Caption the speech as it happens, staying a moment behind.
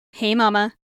Hey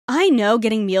mama, I know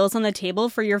getting meals on the table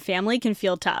for your family can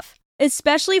feel tough,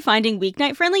 especially finding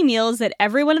weeknight-friendly meals that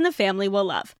everyone in the family will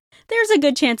love. There's a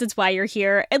good chance it's why you're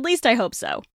here, at least I hope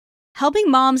so.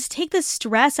 Helping moms take the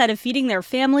stress out of feeding their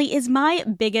family is my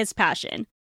biggest passion.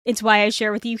 It's why I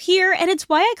share with you here, and it's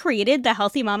why I created the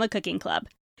Healthy Mama Cooking Club.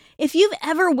 If you've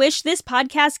ever wished this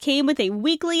podcast came with a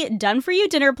weekly done-for-you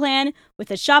dinner plan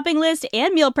with a shopping list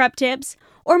and meal prep tips,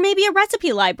 or maybe a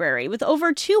recipe library with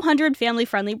over 200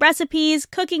 family-friendly recipes,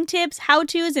 cooking tips,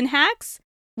 how-tos, and hacks,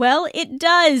 well, it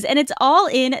does, and it's all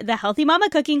in the Healthy Mama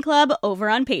Cooking Club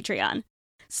over on Patreon.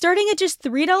 Starting at just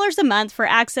 $3 a month for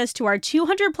access to our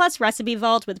 200-plus recipe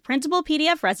vault with printable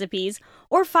PDF recipes,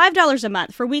 or $5 a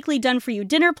month for weekly done-for-you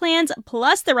dinner plans,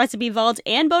 plus the recipe vault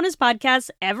and bonus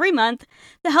podcasts every month,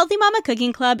 the Healthy Mama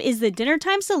Cooking Club is the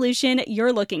dinnertime solution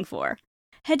you're looking for.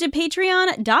 Head to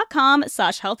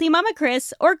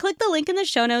patreon.com/healthymamachris or click the link in the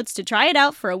show notes to try it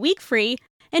out for a week free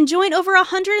and join over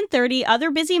 130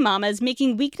 other busy mamas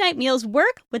making weeknight meals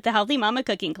work with the Healthy Mama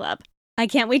Cooking Club. I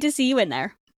can't wait to see you in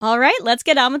there. All right, let's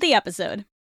get on with the episode.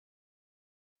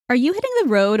 Are you hitting the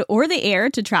road or the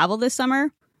air to travel this summer?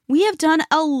 We have done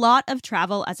a lot of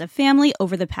travel as a family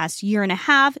over the past year and a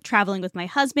half, traveling with my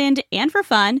husband and for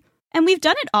fun, and we've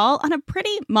done it all on a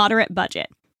pretty moderate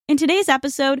budget. In today's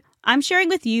episode, I'm sharing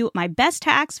with you my best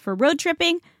hacks for road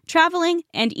tripping, traveling,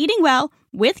 and eating well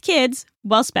with kids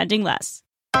while spending less.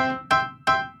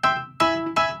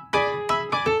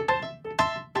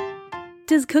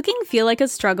 Does cooking feel like a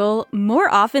struggle more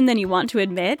often than you want to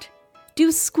admit?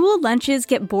 Do school lunches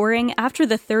get boring after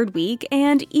the third week,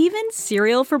 and even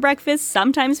cereal for breakfast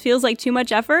sometimes feels like too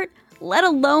much effort? Let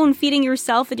alone feeding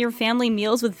yourself and your family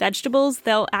meals with vegetables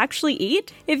they'll actually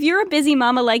eat? If you're a busy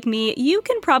mama like me, you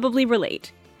can probably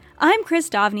relate. I'm Chris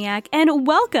Dovniak, and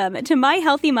welcome to my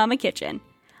Healthy Mama Kitchen.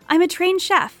 I'm a trained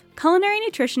chef, culinary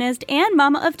nutritionist, and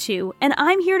mama of two, and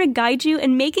I'm here to guide you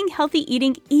in making healthy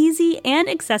eating easy and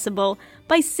accessible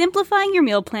by simplifying your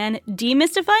meal plan,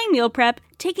 demystifying meal prep,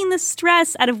 taking the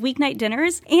stress out of weeknight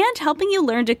dinners, and helping you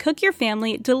learn to cook your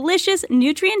family delicious,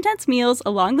 nutrient-dense meals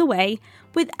along the way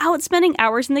without spending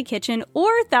hours in the kitchen or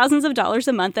thousands of dollars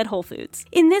a month at Whole Foods.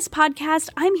 In this podcast,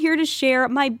 I'm here to share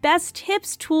my best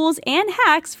tips, tools, and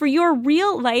hacks for your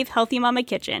real-life Healthy Mama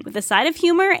kitchen with a side of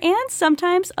humor and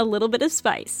sometimes a little bit of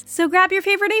spice. So grab your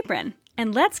favorite apron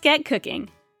and let's get cooking.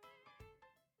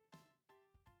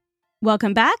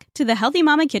 Welcome back to the Healthy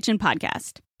Mama Kitchen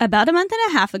podcast. About a month and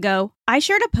a half ago, I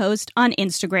shared a post on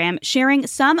Instagram sharing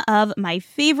some of my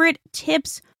favorite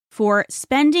tips for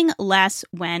spending less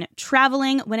when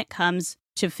traveling when it comes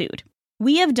to food.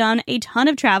 We have done a ton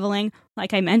of traveling,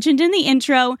 like I mentioned in the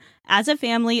intro, as a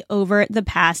family over the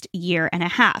past year and a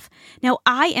half. Now,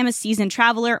 I am a seasoned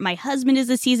traveler. My husband is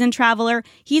a seasoned traveler.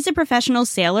 He's a professional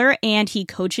sailor and he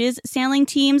coaches sailing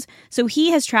teams. So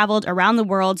he has traveled around the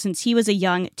world since he was a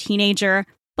young teenager.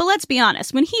 But let's be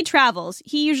honest, when he travels,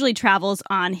 he usually travels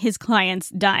on his client's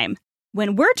dime.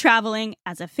 When we're traveling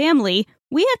as a family,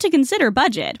 we have to consider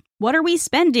budget. What are we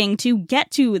spending to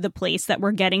get to the place that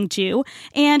we're getting to?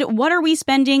 And what are we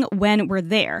spending when we're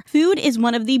there? Food is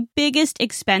one of the biggest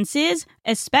expenses,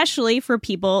 especially for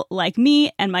people like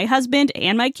me and my husband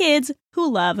and my kids who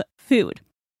love food.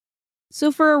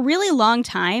 So for a really long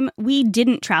time, we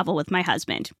didn't travel with my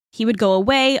husband. He would go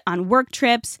away on work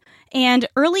trips, and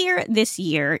earlier this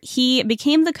year, he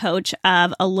became the coach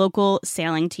of a local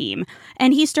sailing team,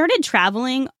 and he started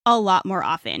traveling a lot more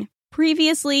often.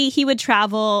 Previously, he would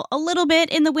travel a little bit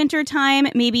in the wintertime,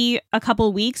 maybe a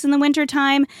couple weeks in the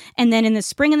wintertime, and then in the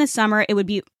spring and the summer, it would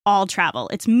be all travel.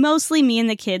 It's mostly me and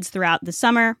the kids throughout the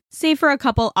summer, save for a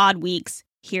couple odd weeks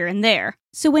here and there.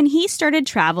 So when he started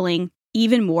traveling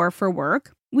even more for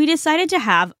work, we decided to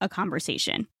have a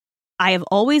conversation. I have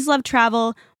always loved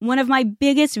travel. One of my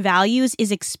biggest values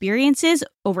is experiences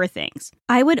over things.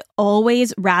 I would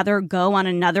always rather go on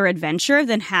another adventure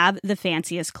than have the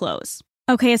fanciest clothes.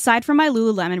 Okay, aside from my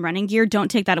Lululemon running gear,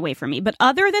 don't take that away from me. But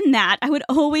other than that, I would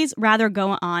always rather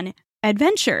go on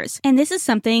adventures. And this is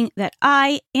something that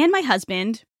I and my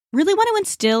husband really want to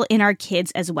instill in our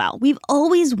kids as well. We've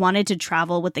always wanted to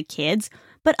travel with the kids,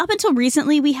 but up until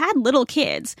recently, we had little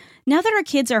kids. Now that our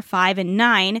kids are 5 and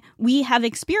 9, we have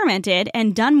experimented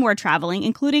and done more traveling,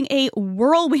 including a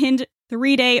whirlwind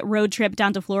 3-day road trip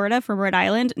down to Florida from Rhode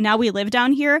Island. Now we live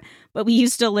down here, but we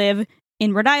used to live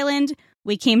in Rhode Island.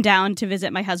 We came down to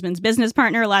visit my husband's business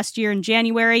partner last year in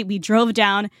January. We drove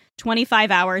down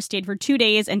 25 hours, stayed for 2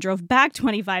 days, and drove back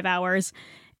 25 hours.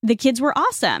 The kids were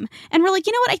awesome. And we're like,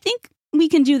 you know what? I think we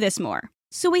can do this more.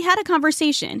 So we had a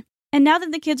conversation. And now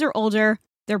that the kids are older,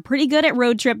 They're pretty good at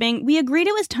road tripping. We agreed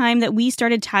it was time that we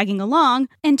started tagging along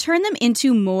and turn them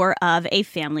into more of a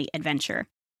family adventure.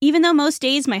 Even though most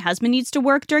days my husband needs to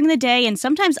work during the day and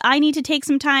sometimes I need to take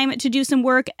some time to do some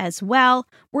work as well,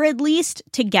 we're at least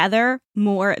together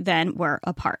more than we're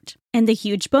apart. And the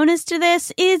huge bonus to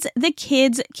this is the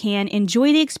kids can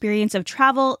enjoy the experience of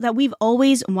travel that we've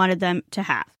always wanted them to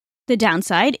have. The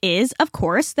downside is, of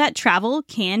course, that travel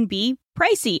can be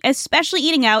pricey, especially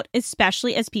eating out,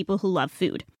 especially as people who love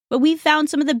food. But we've found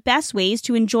some of the best ways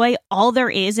to enjoy all there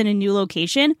is in a new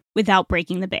location without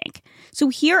breaking the bank. So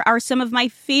here are some of my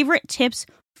favorite tips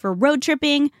for road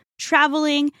tripping,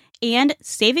 traveling, and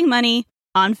saving money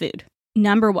on food.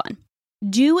 Number 1,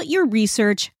 do your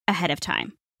research ahead of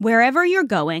time. Wherever you're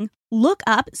going, look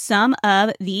up some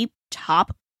of the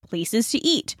top places to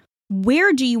eat.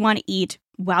 Where do you want to eat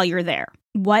while you're there?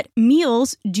 What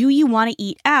meals do you want to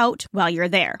eat out while you're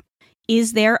there?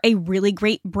 Is there a really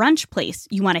great brunch place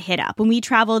you want to hit up? When we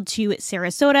traveled to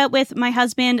Sarasota with my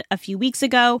husband a few weeks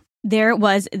ago, there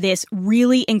was this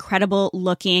really incredible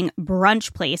looking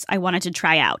brunch place I wanted to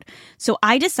try out. So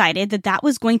I decided that that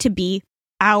was going to be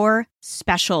our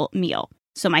special meal.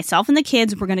 So myself and the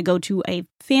kids were going to go to a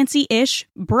fancy-ish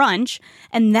brunch,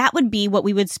 and that would be what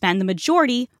we would spend the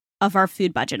majority of our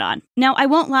food budget on. Now, I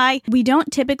won't lie, we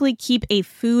don't typically keep a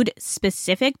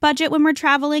food-specific budget when we're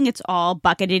traveling. It's all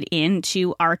bucketed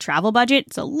into our travel budget.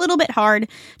 It's a little bit hard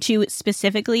to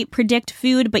specifically predict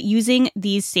food, but using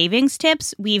these savings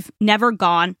tips, we've never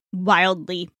gone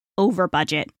wildly over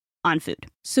budget on food.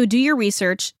 So do your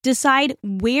research, decide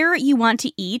where you want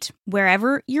to eat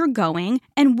wherever you're going,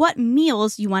 and what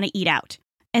meals you want to eat out.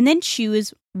 And then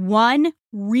choose one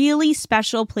really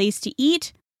special place to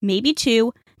eat, maybe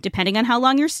 2, depending on how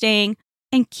long you're staying,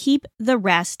 and keep the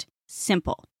rest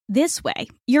simple. This way,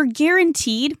 you're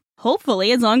guaranteed,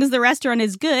 hopefully, as long as the restaurant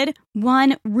is good,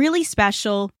 one really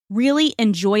special, really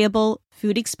enjoyable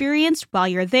food experience while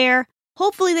you're there.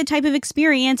 Hopefully the type of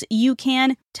experience you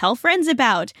can tell friends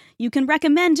about. You can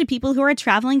recommend to people who are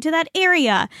traveling to that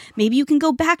area. Maybe you can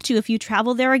go back to if you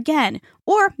travel there again.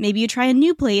 Or maybe you try a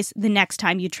new place the next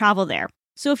time you travel there.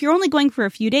 So if you're only going for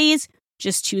a few days,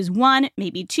 just choose 1,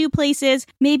 maybe 2 places.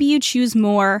 Maybe you choose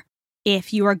more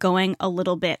if you are going a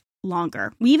little bit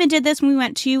longer. We even did this when we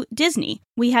went to Disney.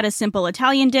 We had a simple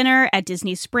Italian dinner at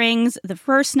Disney Springs the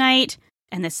first night,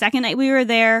 and the second night we were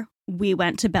there, we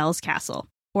went to Belle's Castle.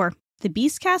 Or the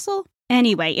Beast Castle?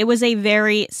 Anyway, it was a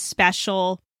very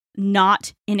special,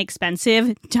 not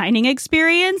inexpensive dining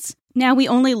experience. Now, we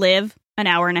only live an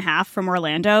hour and a half from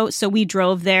Orlando, so we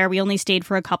drove there. We only stayed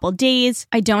for a couple days.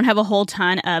 I don't have a whole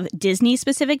ton of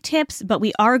Disney-specific tips, but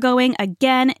we are going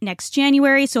again next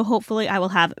January, so hopefully I will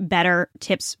have better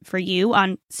tips for you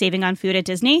on saving on food at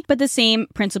Disney. But the same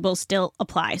principle still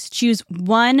applies. Choose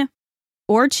 1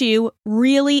 or 2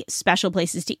 really special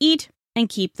places to eat and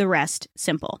keep the rest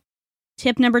simple.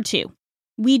 Tip number 2,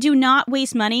 we do not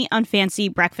waste money on fancy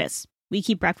breakfasts. We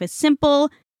keep breakfast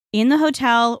simple in the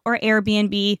hotel or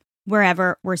Airbnb,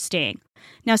 wherever we're staying.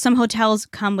 Now, some hotels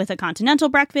come with a continental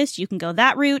breakfast. You can go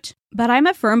that route. But I'm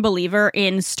a firm believer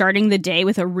in starting the day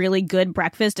with a really good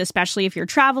breakfast, especially if you're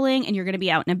traveling and you're going to be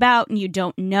out and about and you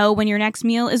don't know when your next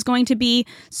meal is going to be.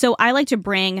 So I like to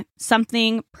bring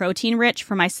something protein rich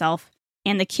for myself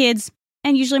and the kids,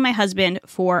 and usually my husband,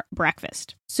 for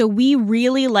breakfast. So we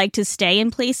really like to stay in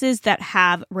places that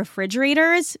have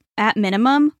refrigerators at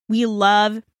minimum. We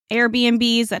love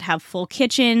Airbnbs that have full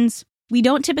kitchens. We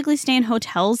don't typically stay in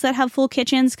hotels that have full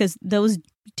kitchens because those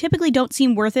typically don't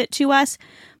seem worth it to us.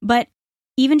 But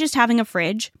even just having a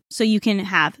fridge so you can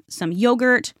have some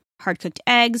yogurt, hard-cooked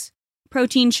eggs,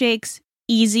 protein shakes,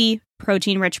 easy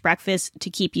protein-rich breakfast to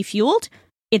keep you fueled,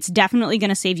 it's definitely going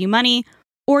to save you money.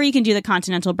 Or you can do the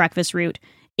continental breakfast route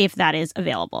if that is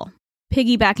available.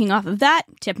 Piggybacking off of that,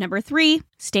 tip number 3,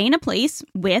 stay in a place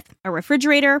with a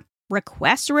refrigerator.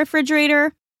 Request a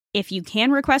refrigerator. If you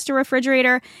can request a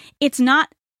refrigerator, it's not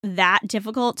that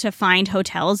difficult to find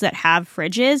hotels that have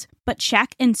fridges, but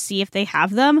check and see if they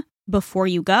have them before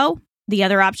you go. The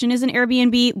other option is an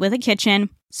Airbnb with a kitchen.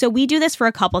 So we do this for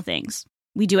a couple things.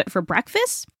 We do it for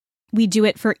breakfast. We do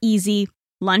it for easy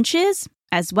lunches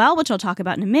as well, which I'll talk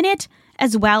about in a minute,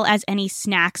 as well as any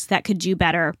snacks that could do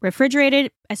better refrigerated,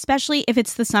 especially if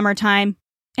it's the summertime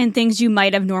and things you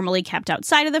might have normally kept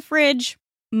outside of the fridge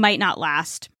might not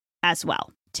last as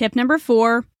well. Tip number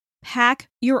 4, pack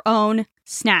your own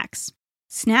snacks.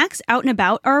 Snacks out and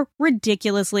about are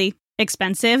ridiculously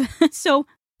expensive, so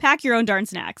pack your own darn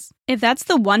snacks. If that's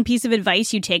the one piece of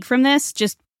advice you take from this,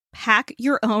 just pack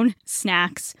your own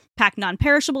snacks. Pack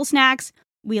non-perishable snacks.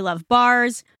 We love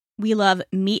bars. We love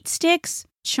meat sticks,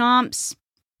 Chomps,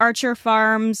 Archer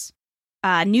Farms,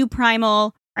 New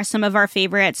Primal are some of our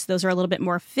favorites. Those are a little bit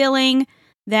more filling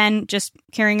than just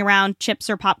carrying around chips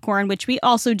or popcorn, which we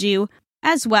also do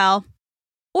as well.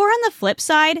 Or on the flip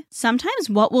side, sometimes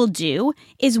what we'll do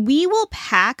is we will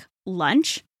pack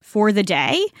lunch for the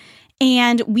day,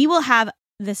 and we will have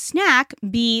the snack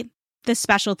be the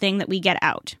special thing that we get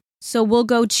out. So we'll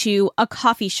go to a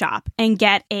coffee shop and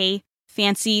get a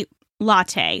fancy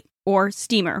latte or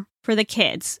steamer for the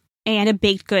kids and a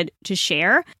baked good to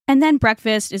share. And then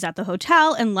breakfast is at the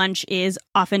hotel, and lunch is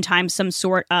oftentimes some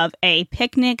sort of a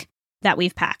picnic that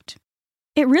we've packed.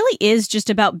 It really is just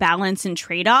about balance and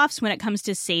trade-offs when it comes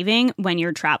to saving when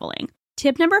you're traveling.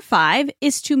 Tip number 5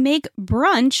 is to make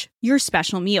brunch your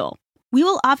special meal. We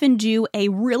will often do a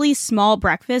really small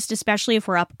breakfast, especially if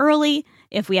we're up early.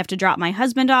 If we have to drop my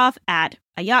husband off at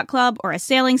a yacht club or a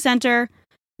sailing center,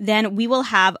 then we will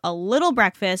have a little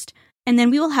breakfast, and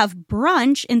then we will have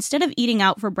brunch instead of eating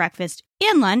out for breakfast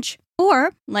and lunch.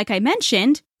 Or, like I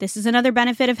mentioned, this is another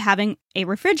benefit of having a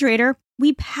refrigerator.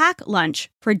 We pack lunch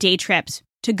for day trips,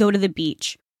 to go to the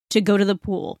beach, to go to the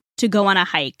pool, to go on a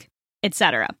hike,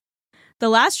 etc. The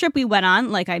last trip we went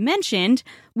on, like I mentioned,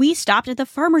 we stopped at the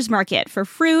farmer's market for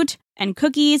fruit and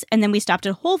cookies, and then we stopped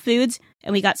at Whole Foods,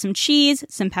 and we got some cheese,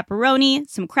 some pepperoni,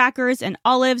 some crackers, and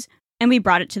olives, and we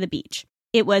brought it to the beach.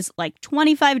 It was like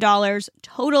 $25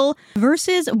 total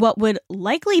versus what would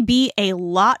likely be a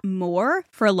lot more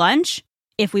for lunch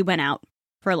if we went out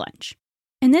for lunch.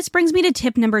 And this brings me to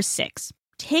tip number 6.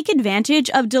 Take advantage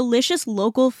of delicious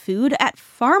local food at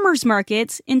farmers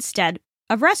markets instead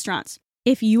of restaurants.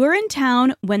 If you are in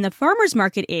town when the farmers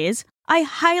market is, I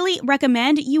highly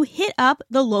recommend you hit up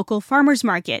the local farmers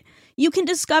market. You can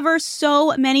discover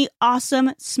so many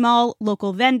awesome small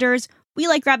local vendors. We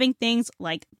like grabbing things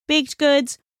like baked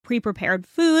goods, pre-prepared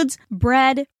foods,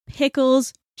 bread,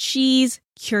 pickles, cheese,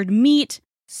 cured meat,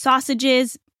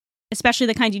 sausages, especially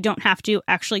the kind you don't have to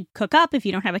actually cook up if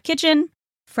you don't have a kitchen,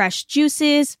 fresh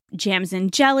juices, jams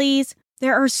and jellies.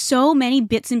 There are so many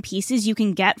bits and pieces you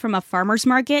can get from a farmer's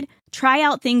market. Try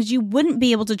out things you wouldn't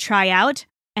be able to try out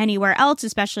anywhere else,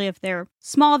 especially if they're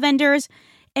small vendors.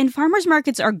 And farmers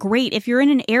markets are great. If you're in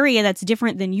an area that's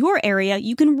different than your area,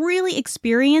 you can really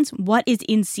experience what is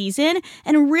in season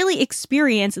and really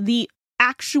experience the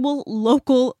actual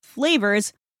local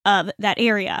flavors of that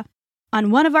area.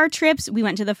 On one of our trips, we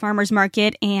went to the farmer's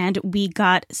market and we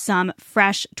got some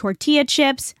fresh tortilla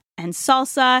chips and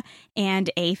salsa and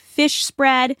a fish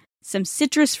spread, some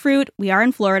citrus fruit. We were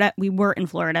in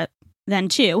Florida then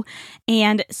too,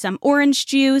 and some orange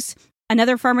juice.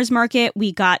 Another farmer's market,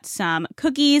 we got some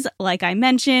cookies, like I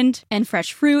mentioned, and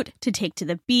fresh fruit to take to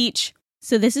the beach.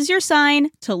 So this is your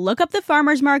sign to look up the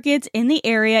farmer's markets in the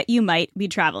area you might be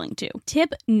traveling to.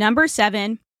 Tip number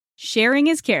 7, sharing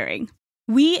is caring.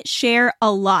 We share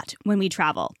a lot when we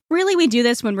travel. Really, we do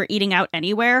this when we're eating out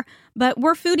anywhere, but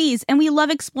we're foodies and we love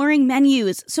exploring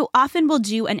menus. So often we'll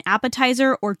do an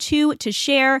appetizer or two to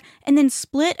share and then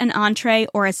split an entree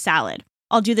or a salad.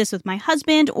 I'll do this with my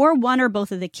husband or one or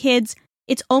both of the kids.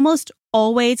 It's almost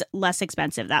always less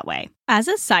expensive that way. As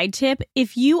a side tip,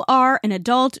 if you are an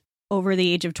adult over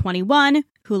the age of 21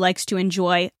 who likes to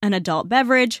enjoy an adult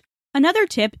beverage, another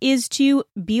tip is to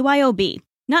BYOB.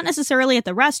 Not necessarily at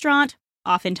the restaurant.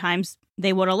 Oftentimes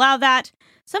they won't allow that.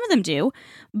 Some of them do.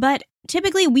 But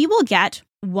typically we will get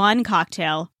one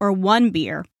cocktail or one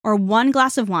beer or one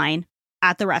glass of wine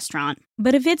at the restaurant.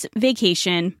 But if it's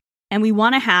vacation and we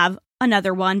want to have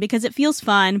another one because it feels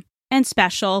fun and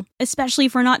special, especially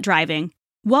if we're not driving,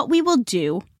 what we will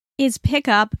do is pick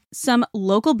up some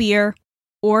local beer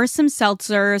or some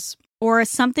seltzers or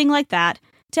something like that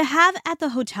to have at the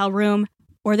hotel room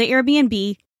or the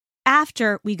Airbnb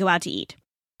after we go out to eat.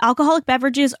 Alcoholic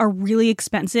beverages are really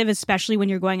expensive, especially when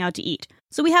you're going out to eat.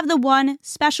 So we have the one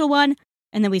special one,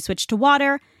 and then we switch to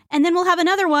water, and then we'll have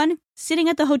another one sitting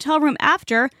at the hotel room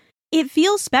after. It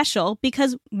feels special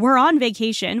because we're on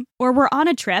vacation or we're on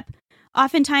a trip.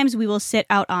 Oftentimes we will sit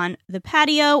out on the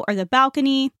patio or the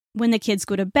balcony when the kids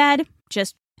go to bed,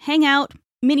 just hang out,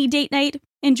 mini date night,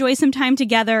 enjoy some time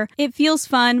together. It feels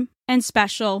fun and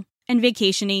special and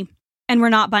vacation-y, and we're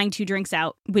not buying 2 drinks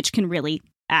out, which can really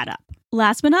add up.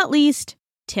 Last but not least,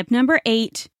 tip number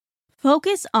 8,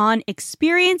 focus on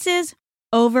experiences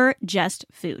over just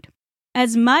food.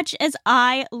 As much as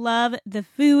I love the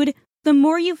food, the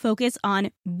more you focus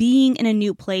on being in a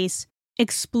new place,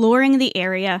 exploring the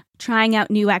area, trying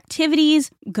out new activities,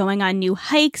 going on new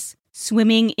hikes,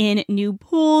 swimming in new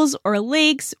pools or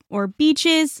lakes or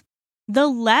beaches, the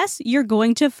less you're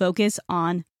going to focus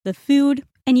on the food.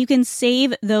 And you can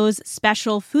save those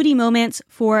special foodie moments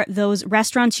for those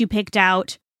restaurants you picked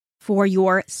out for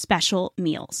your special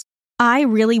meals. I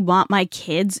really want my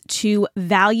kids to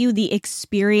value the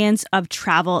experience of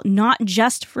travel, not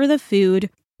just for the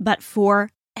food, but for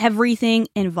everything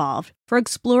involved, for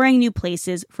exploring new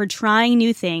places, for trying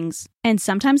new things. And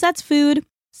sometimes that's food,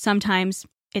 sometimes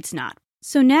it's not.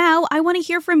 So now I want to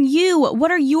hear from you. What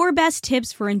are your best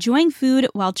tips for enjoying food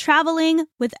while traveling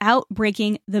without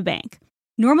breaking the bank?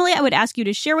 Normally, I would ask you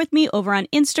to share with me over on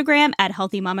Instagram at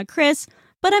HealthyMamaChris,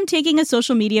 but I'm taking a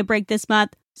social media break this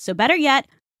month, so better yet,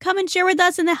 come and share with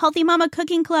us in the Healthy Mama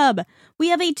Cooking Club. We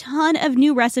have a ton of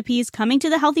new recipes coming to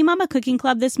the Healthy Mama Cooking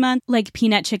Club this month, like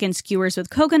peanut chicken skewers with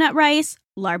coconut rice,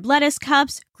 larb lettuce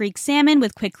cups, Greek salmon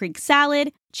with quick Greek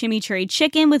salad, chimichurri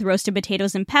chicken with roasted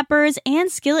potatoes and peppers,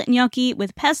 and skillet gnocchi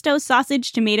with pesto,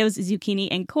 sausage, tomatoes, zucchini,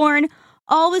 and corn,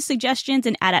 all with suggestions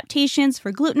and adaptations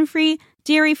for gluten-free,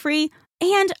 dairy-free,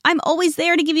 and I'm always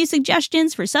there to give you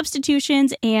suggestions for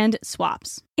substitutions and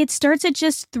swaps. It starts at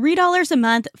just $3 a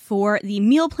month for the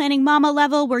Meal Planning Mama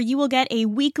level, where you will get a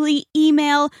weekly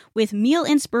email with meal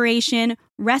inspiration,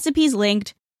 recipes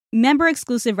linked,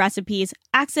 member-exclusive recipes,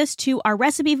 access to our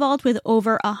recipe vault with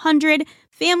over 100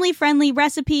 family-friendly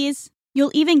recipes. You'll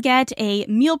even get a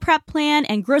meal prep plan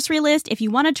and grocery list if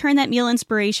you want to turn that meal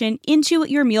inspiration into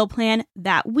your meal plan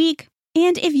that week.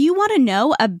 And if you want to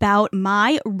know about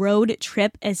my road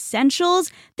trip essentials,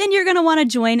 then you're going to want to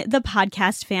join the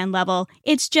podcast fan level.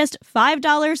 It's just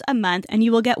 $5 a month, and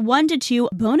you will get 1 to 2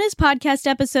 bonus podcast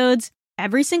episodes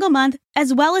every single month,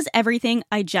 as well as everything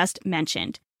I just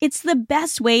mentioned. It's the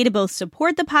best way to both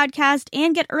support the podcast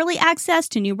and get early access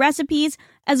to new recipes,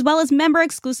 as well as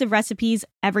member-exclusive recipes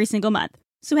every single month.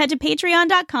 So head to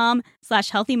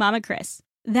patreon.com/healthymamachris.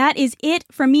 That is it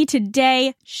from me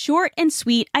today. Short and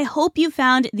sweet. I hope you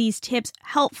found these tips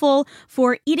helpful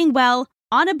for eating well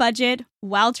on a budget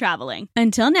while traveling.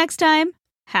 Until next time,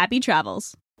 happy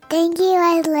travels. Thank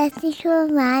you for listening to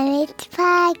Mommy's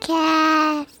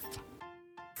podcast.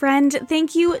 Friend,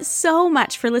 thank you so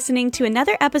much for listening to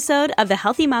another episode of the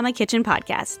Healthy Mama Kitchen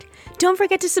podcast. Don't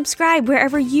forget to subscribe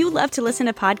wherever you love to listen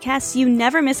to podcasts so you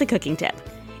never miss a cooking tip.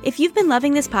 If you've been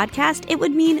loving this podcast, it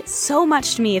would mean so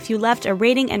much to me if you left a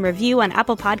rating and review on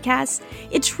Apple Podcasts.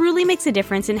 It truly makes a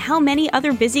difference in how many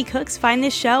other busy cooks find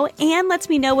this show and lets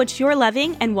me know what you're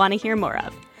loving and want to hear more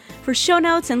of. For show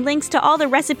notes and links to all the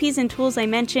recipes and tools I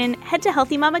mentioned, head to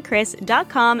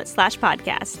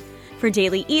healthymamachris.com/podcast. For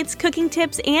daily eats, cooking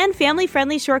tips, and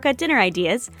family-friendly shortcut dinner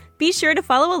ideas, be sure to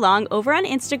follow along over on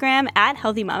Instagram at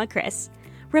HealthyMamaChris.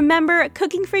 Remember,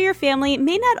 cooking for your family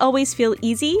may not always feel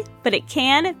easy, but it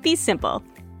can be simple.